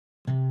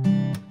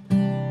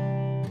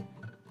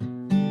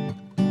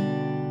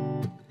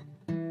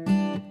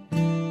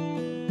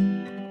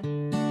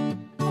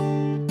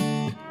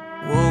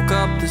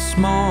this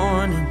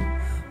morning,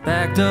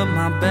 packed up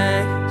my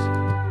bags,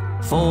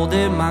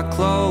 folded my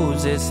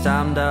clothes. It's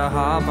time to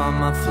hop on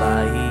my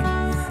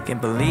flight. Can't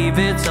believe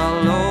it's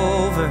all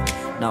over,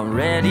 now I'm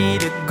ready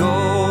to go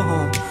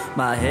home.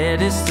 My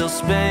head is still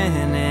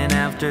spinning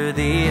after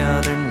the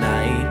other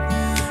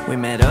night. We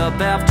met up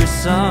after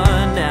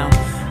sundown,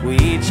 we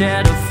each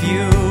had a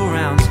few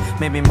rounds,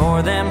 maybe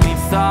more than we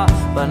thought,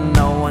 but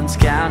no one's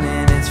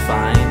counting, it's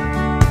fine.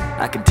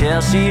 I could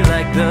tell she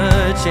liked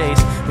the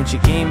chase when she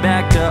came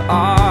back to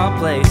our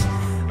place.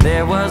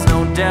 There was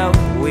no doubt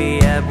we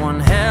had one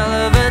hell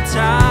of a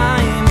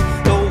time.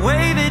 The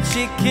way that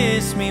she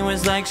kissed me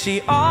was like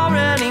she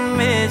already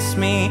missed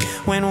me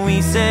when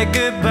we said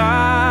goodbye.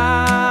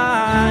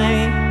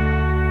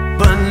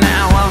 But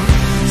now I'm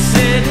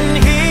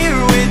sitting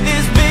here with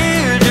this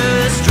beer,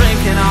 just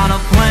drinking on a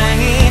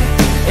plane,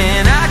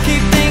 and I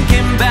keep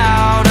thinking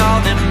about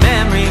all the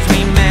memories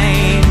we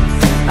made.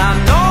 I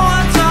know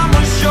our time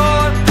was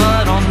short,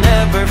 but I'll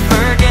never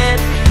forget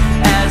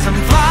as I'm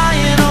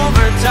flying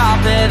over top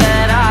of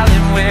that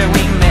island where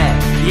we met.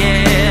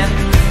 Yeah,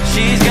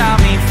 she's got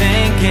me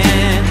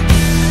thinking,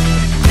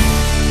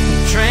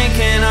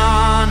 drinking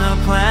on a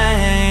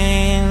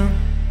plane,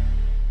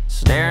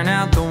 staring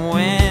out the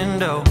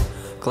window.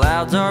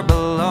 Clouds are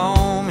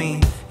below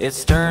me,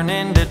 it's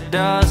turning to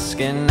dusk,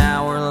 and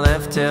now we're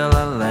left till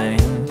I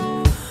land.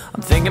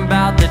 I'm thinking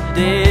about the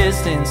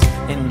distance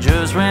and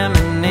just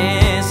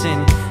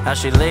reminiscing how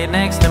she laid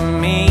next to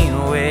me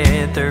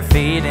with her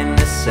feet in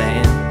the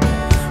sand.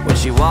 When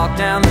she walked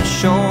down the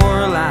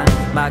shoreline,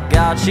 my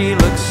God, she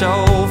looked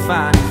so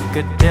fine.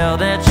 Could tell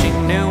that she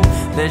knew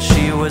that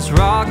she was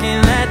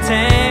rocking that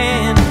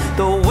tan.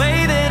 The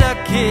way that I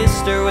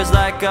kissed her was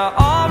like I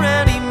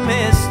already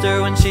missed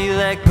her when she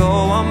let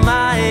go of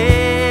my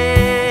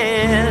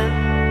head.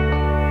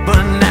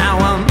 But now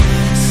I'm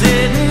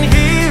sitting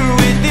here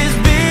with this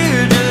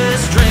beer,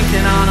 just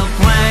drinking on a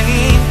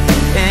plane,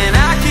 and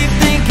I keep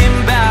thinking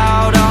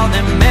about all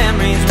the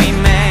memories we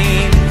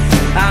made.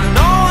 I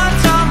know our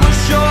time was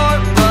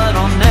short, but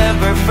I'll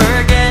never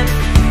forget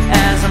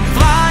as I'm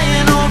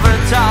flying over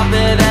top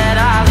of that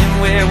island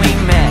where we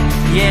met.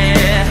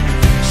 Yeah,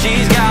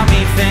 she's got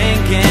me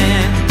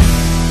thinking,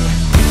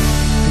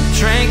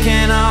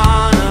 drinking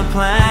on a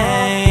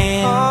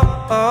plane. Oh,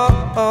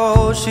 oh,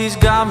 oh, she's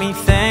got me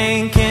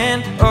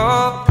thinking.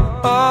 Oh,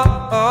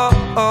 oh, oh,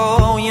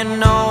 oh, you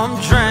know I'm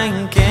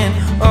drinking.